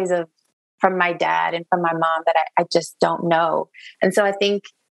stories from my dad and from my mom that I just don't know. And so I think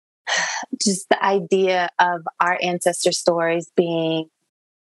just the idea of our ancestor stories being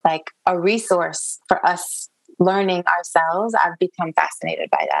like a resource for us learning ourselves, I've become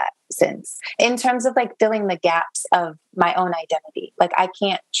fascinated by that since. In terms of like filling the gaps of my own identity, like I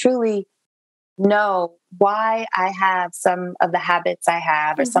can't truly know why I have some of the habits I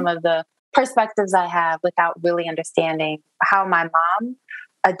have or some of the perspectives I have without really understanding how my mom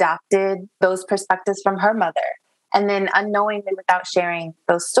adopted those perspectives from her mother. And then unknowingly, without sharing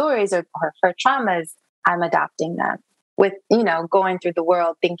those stories or her traumas, I'm adopting them with, you know, going through the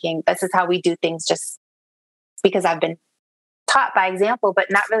world thinking this is how we do things just because I've been taught by example,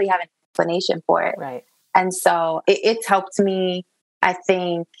 but not really have an explanation for it. Right. And so it's helped me, I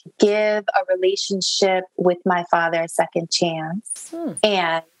think, give a relationship with my father a second chance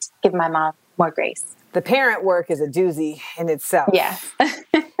and give my mom more grace. The parent work is a doozy in itself. Yeah.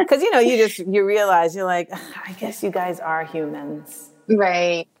 Because, you know, you realize you're like, I guess you guys are humans.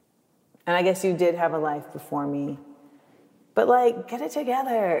 Right. And I guess you did have a life before me. But like, get it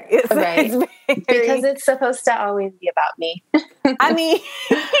together. Right. Because it's supposed to always be about me. I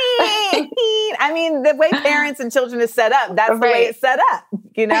mean, the way parents and children is set up, that's the way it's set up,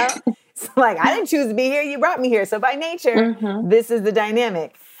 you know? It's like, I didn't choose to be here. You brought me here. So by nature, this is the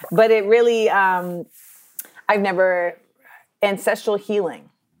dynamic. But it really, ancestral healing.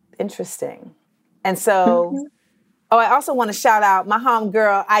 Interesting. And so, I also want to shout out my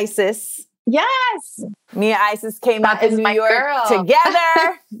homegirl, Isis. Yes. Me and Isis came out to New York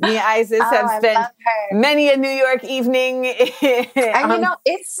together. Me and Isis have spent many a New York evening. And, you know,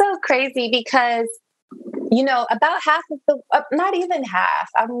 it's so crazy because, you know, about half of not even half,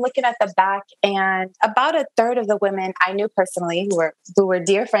 I'm looking at the back, and about a third of the women I knew personally who were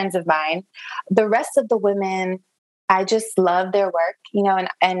dear friends of mine. The rest of the women I just love their work,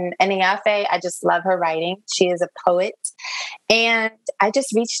 and Eneafe, I just love her writing. She is a poet. And I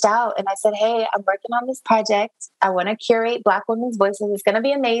just reached out and I said, hey, I'm working on this project. I want to curate Black women's voices. It's going to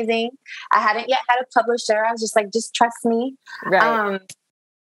be amazing. I hadn't yet had a publisher. I was just like, just trust me. Right.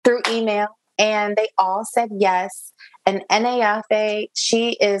 Through email. And they all said yes. And Eneafe,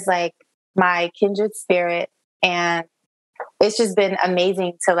 she is like my kindred spirit. And it's just been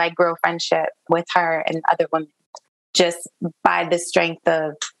amazing to like grow friendship with her and other women just by the strength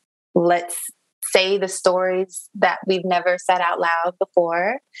of let's say the stories that we've never said out loud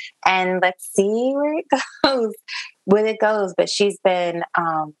before, and let's see where it goes. But she's been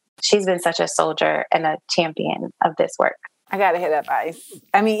such a soldier and a champion of this work. I gotta hit up Ice.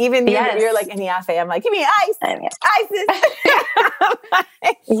 I mean, even you're like Eneafe. I'm like, give me Ice. Isis.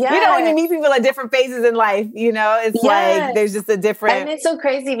 You know, when you meet people at different phases in life, it's like there's just a different. And it's so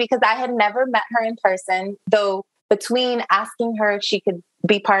crazy because I had never met her in person, though. Between asking her if she could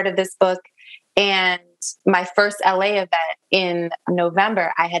be part of this book and my first LA event in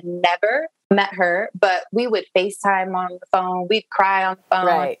November, I had never met her, but we would FaceTime on the phone. We'd cry on the phone.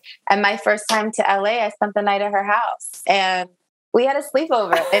 Right. And my first time to LA, I spent the night at her house and we had a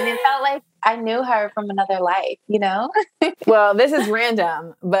sleepover and it felt like I knew her from another life, Well, this is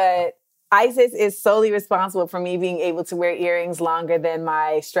random, but Isis is solely responsible for me being able to wear earrings longer than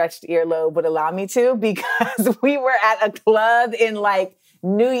my stretched earlobe would allow me to, because we were at a club in like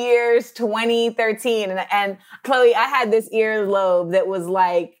New Year's 2013. And Chloe, I had this earlobe that was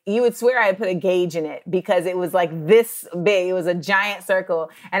like, you would swear I had put a gauge in it because it was like this big. It was a giant circle.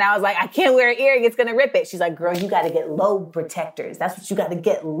 And I was like, I can't wear an earring. It's going to rip it. She's like, girl, you got to get lobe protectors. That's what you got to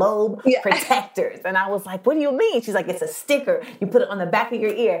get, lobe protectors. And I was like, what do you mean? She's like, it's a sticker. You put it on the back of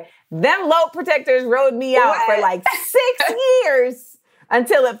your ear. Them lobe protectors rode me out for like 6 years.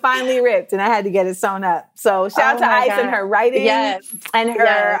 Until it finally ripped and I had to get it sewn up. So shout out to Ice and her writing and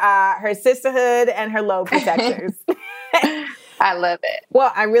her sisterhood and her lobe protectors. I love it.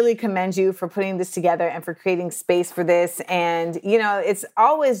 Well, I really commend you for putting this together and for creating space for this. And, it's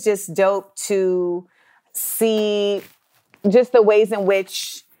always just dope to see just the ways in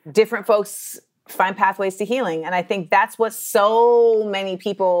which different folks find pathways to healing. And I think that's what so many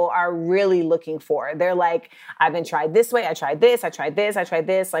people are really looking for. They're like, I've been tried this way. I tried this. I tried this. I tried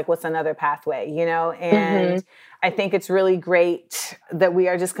this. Like, what's another pathway, And I think it's really great that we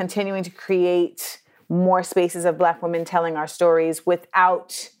are just continuing to create more spaces of Black women telling our stories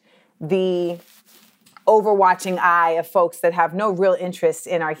without the overwatching eye of folks that have no real interest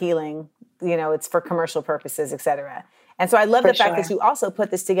in our healing. It's for commercial purposes, et cetera. And so I love the fact that you also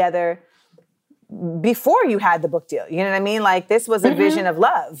put this together before you had the book deal. You know what I mean? Like, this was a vision of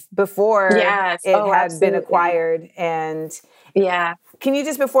love before it had been acquired. And can you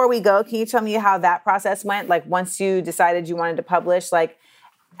just, before we go, can you tell me how that process went? Like, once you decided you wanted to publish, like,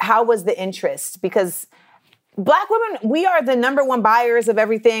 how was the interest? Because Black women, we are the number one buyers of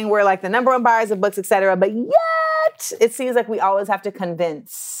everything. We're like the number one buyers of books, et cetera. But yet it seems like we always have to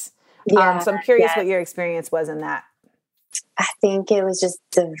convince. So I'm curious what your experience was in that. I think it was just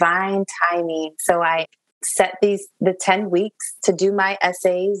divine timing. So I set the 10 weeks to do my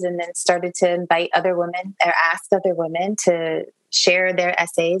essays and then started to invite other women or ask other women to share their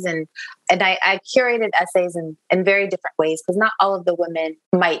essays. And I curated essays in very different ways because not all of the women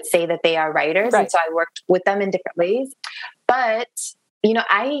might say that they are writers. Right. And so I worked with them in different ways. But,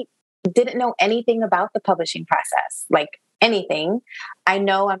 I didn't know anything about the publishing process, like anything. I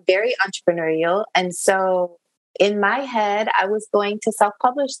know I'm very entrepreneurial. And so in my head, I was going to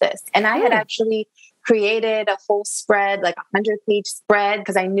self-publish this. And I had actually created a whole spread, like 100-page spread,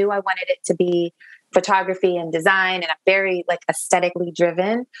 because I knew I wanted it to be photography and design. And I'm very like aesthetically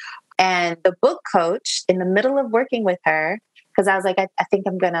driven. And the book coach, in the middle of working with her, because I was like, I think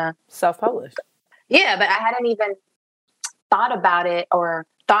I'm going to self-publish. Yeah, but I hadn't even thought about it or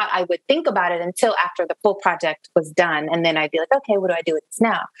thought I would think about it until after the full project was done. And then I'd be like, okay, what do I do with this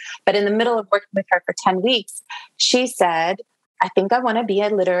now? But in the middle of working with her for 10 weeks, she said, I think I want to be a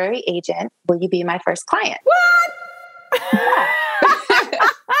literary agent. Will you be my first client? What? Yeah.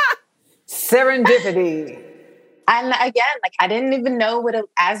 Serendipity. And again, like, I didn't even know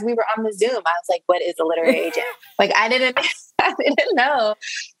as we were on the Zoom, I was like, what is a literary agent? Like, I didn't know,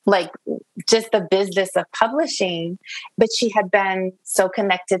 like, just the business of publishing, but she had been so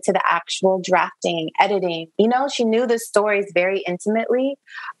connected to the actual drafting, editing, she knew the stories very intimately.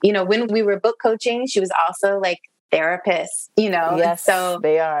 When we were book coaching, she was also like therapist, Yes, so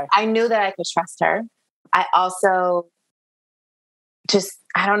they are. I knew that I could trust her. I also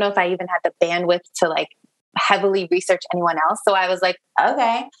I don't know if I even had the bandwidth to like heavily research anyone else. So I was like,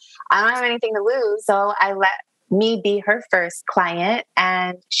 okay, I don't have anything to lose. So I let me be her first client.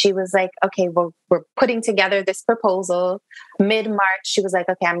 And she was like, okay, well, we're putting together this proposal. Mid-March, she was like,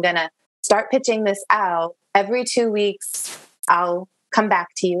 okay, I'm going to start pitching this out. Every 2 weeks, I'll come back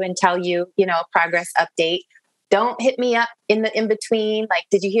to you and tell you, you know, a progress update. Don't hit me up in the in-between. Like,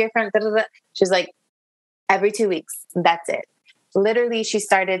 did you hear from, da, da, da? She was like, every 2 weeks, that's it. Literally, she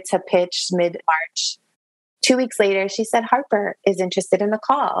started to pitch mid-March. 2 weeks later, she said, Harper is interested in the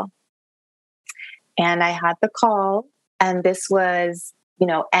call. And I had the call, and this was, you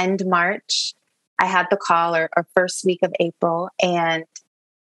know, end March. I had the call or first week of April, and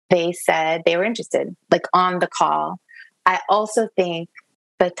they said they were interested, like on the call. I also think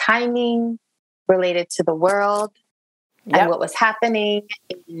the timing related to the world and what was happening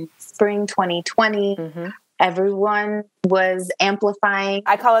in spring 2020, everyone was amplifying.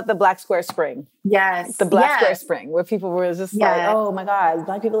 I call it the Black Square Spring. Yes. The Black Square Spring, where people were just like, oh my God,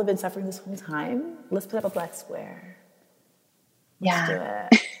 Black people have been suffering this whole time. Let's put up a Black Square. Let's do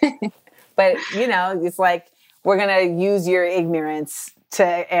it. But, you know, it's like, we're going to use your ignorance to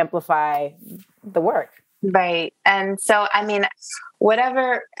amplify the work. Right. And so, I mean,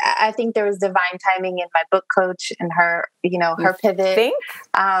 whatever, I think there was divine timing in my book coach and her, you know, her pivot.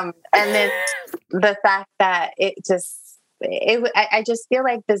 And then the fact that I just feel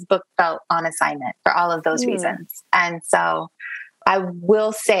like this book felt on assignment for all of those reasons. And so I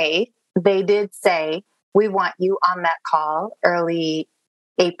will say, they did say, we want you on that call early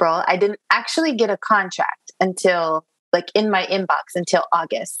April. I didn't actually get a contract until like in my inbox until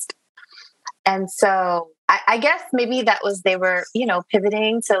August. And so I guess maybe that was, they were, you know,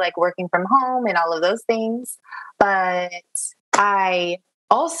 pivoting to like working from home and all of those things. But I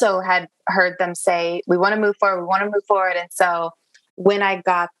also had heard them say, we want to move forward. And so when I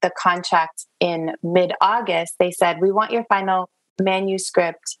got the contract in mid-August, they said, we want your final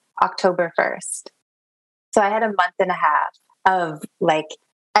manuscript October 1st. So I had a month and a half of like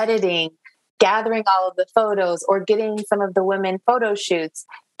editing, gathering all of the photos, or getting some of the women photo shoots,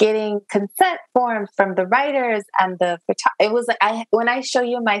 getting consent forms from the writers and it was like, when I show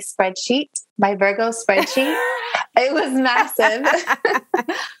you my spreadsheet, my Virgo spreadsheet, it was massive.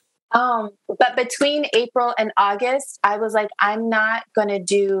 But between April and August, I was like, I'm not going to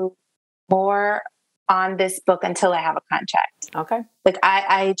do more on this book until I have a contract. Okay. Like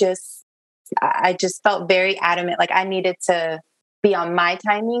I just felt very adamant. Like I needed to be on my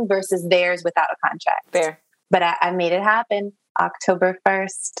timing versus theirs without a contract. Fair. But I made it happen. October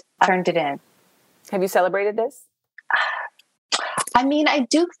 1st, I turned it in. Have you celebrated this? I mean, I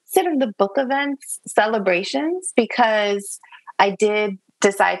do consider the book events celebrations because I did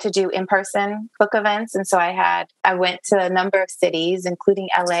decide to do in-person book events. And so I went to a number of cities, including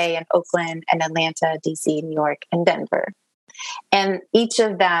LA and Oakland and Atlanta, DC, New York, and Denver. And each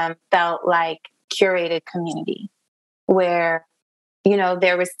of them felt like curated community where, you know,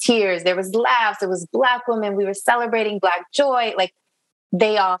 there was tears, there was laughs, there was Black women, we were celebrating Black joy. Like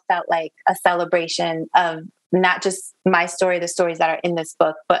they all felt like a celebration of not just my story, the stories that are in this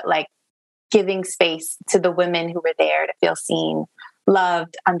book, but like giving space to the women who were there to feel seen,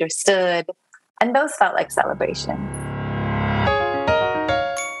 loved, understood. And those felt like celebrations.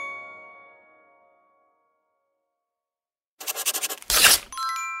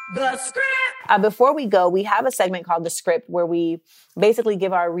 The script. Before we go, we have a segment called The Script where we basically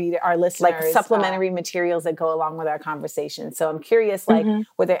give our listeners like supplementary materials that go along with our conversation. So I'm curious, like,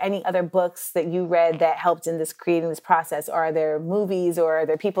 were there any other books that you read that helped in creating this process? Or are there movies or are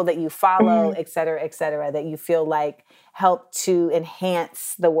there people that you follow, et cetera, that you feel like help to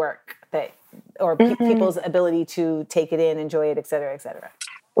enhance the work or people's ability to take it in, enjoy it, et cetera, et cetera?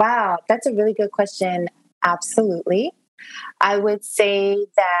 Wow, that's a really good question. Absolutely. I would say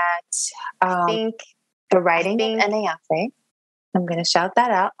that I think the writing of Eneafe, I'm going to shout that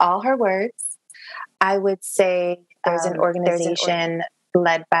out, all her words. I would say there's an organization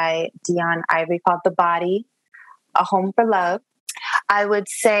led by Dion Ivory called The Body, A Home for Love. I would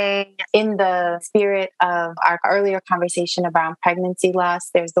say in the spirit of our earlier conversation around pregnancy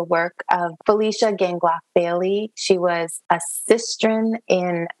loss, there's the work of Felicia Gangloff Bailey. She was a sistren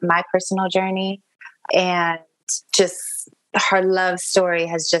in my personal journey, and just her love story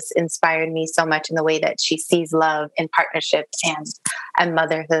has just inspired me so much in the way that she sees love in partnership and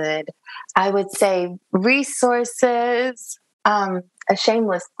motherhood. I would say resources, a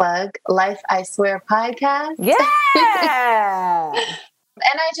shameless plug, Life I Swear podcast. Yeah.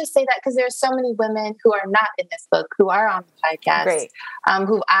 And I just say that because there's so many women who are not in this book, who are on the podcast, Great.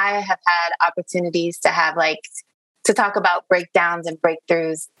 Who I have had opportunities to have, like, to talk about breakdowns and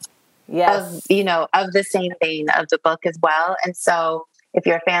breakthroughs. Yes. Of the same vein of the book as well. And so if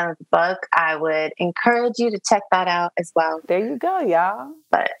you're a fan of the book, I would encourage you to check that out as well. There you go, y'all.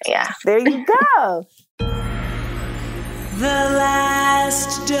 But yeah. There you go. The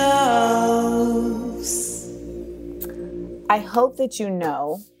last dose. I hope that you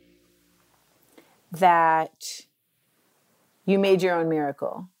know that you made your own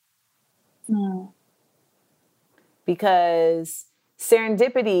miracle. Because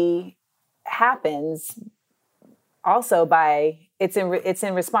serendipity happens also it's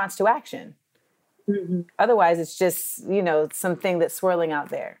in response to action. Otherwise, it's just, something that's swirling out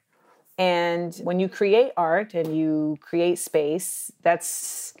there. And when you create art and you create space,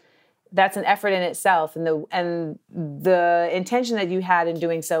 that's an effort in itself. And the intention that you had in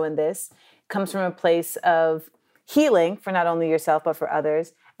doing so in this comes from a place of healing for not only yourself, but for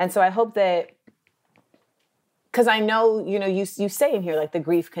others. And so I hope that, because I know, you say in here, like, the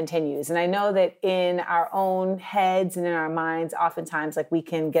grief continues. And I know that in our own heads and in our minds, oftentimes, like, we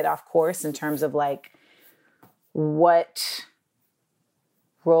can get off course in terms of, like, what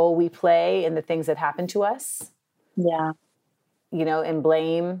role we play in the things that happen to us. Yeah. And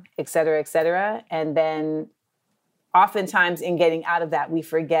blame, et cetera, et cetera. And then oftentimes in getting out of that, we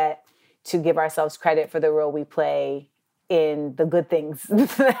forget to give ourselves credit for the role we play in the good things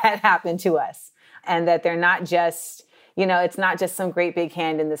that happen to us. And that they're not just, it's not just some great big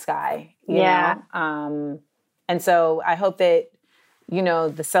hand in the sky, you know? And so I hope that,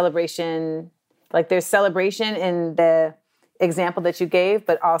 the celebration, like, there's celebration in the example that you gave,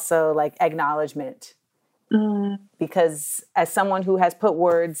 but also, like, acknowledgement. Because as someone who has put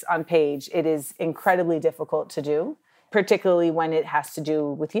words on page, it is incredibly difficult to do, particularly when it has to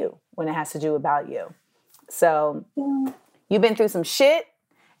do with you, when it has to do about you. So you've been through some shit.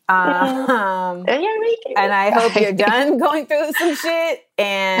 And I hope you're done going through some shit.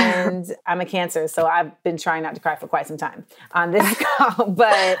 And I'm a Cancer, so I've been trying not to cry for quite some time on this call.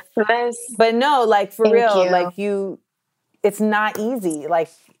 But no, like, for real, like, it's not easy. Like,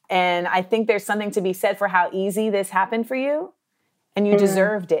 and I think there's something to be said for how easy this happened for you, and you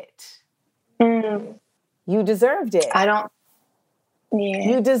deserved it. You deserved it.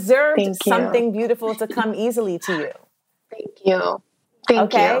 You deserved something beautiful to come easily to you. Thank you.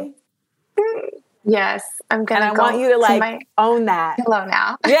 Thank you. Yes, I'm gonna. And I want you to, like, own that. Pillow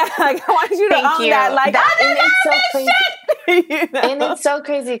now. Yeah, like, I want you to own that. Like, and it's so crazy. And it's so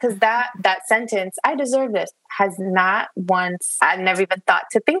crazy because that sentence, "I deserve this," has not once. I've never even thought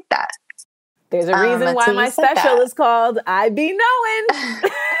to think that. There's a reason why my special is called "I Be Knowing."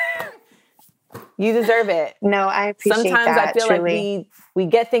 You deserve it. No, I appreciate that. Sometimes I feel truly. like we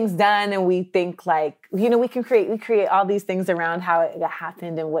get things done and we think, like, we create all these things around how it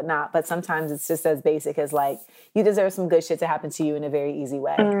happened and whatnot. But sometimes it's just as basic as, like, you deserve some good shit to happen to you in a very easy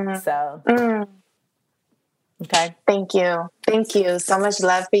way. So, okay. Thank you. Thank you. So much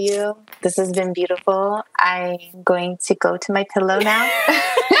love for you. This has been beautiful. I'm going to go to my pillow now.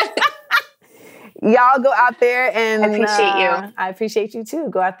 Y'all go out there and... I appreciate you. I appreciate you too.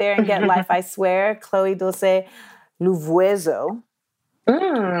 Go out there and get Life I Swear, Chloe Dulce Louvouezo.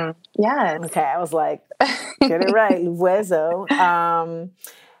 Yes. Okay, I was like, get it right, Louvouezo.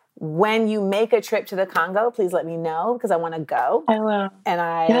 When you make a trip to the Congo, please let me know, because I want to go. I will. And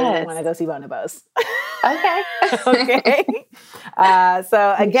I want to go see Bonobos. Okay. Okay.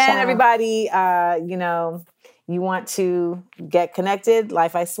 So again, everybody, you want to get connected.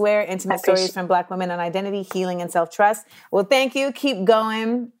 Life I Swear, intimate stories from Black women on identity, healing, and self-trust. Well, thank you. Keep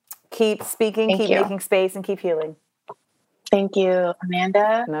going. Keep speaking. Keep making space, and keep healing. Thank you,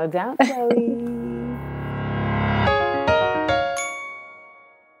 Amanda. No doubt, Chloe.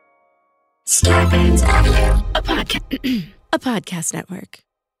 Starbane's Audio, a podcast network.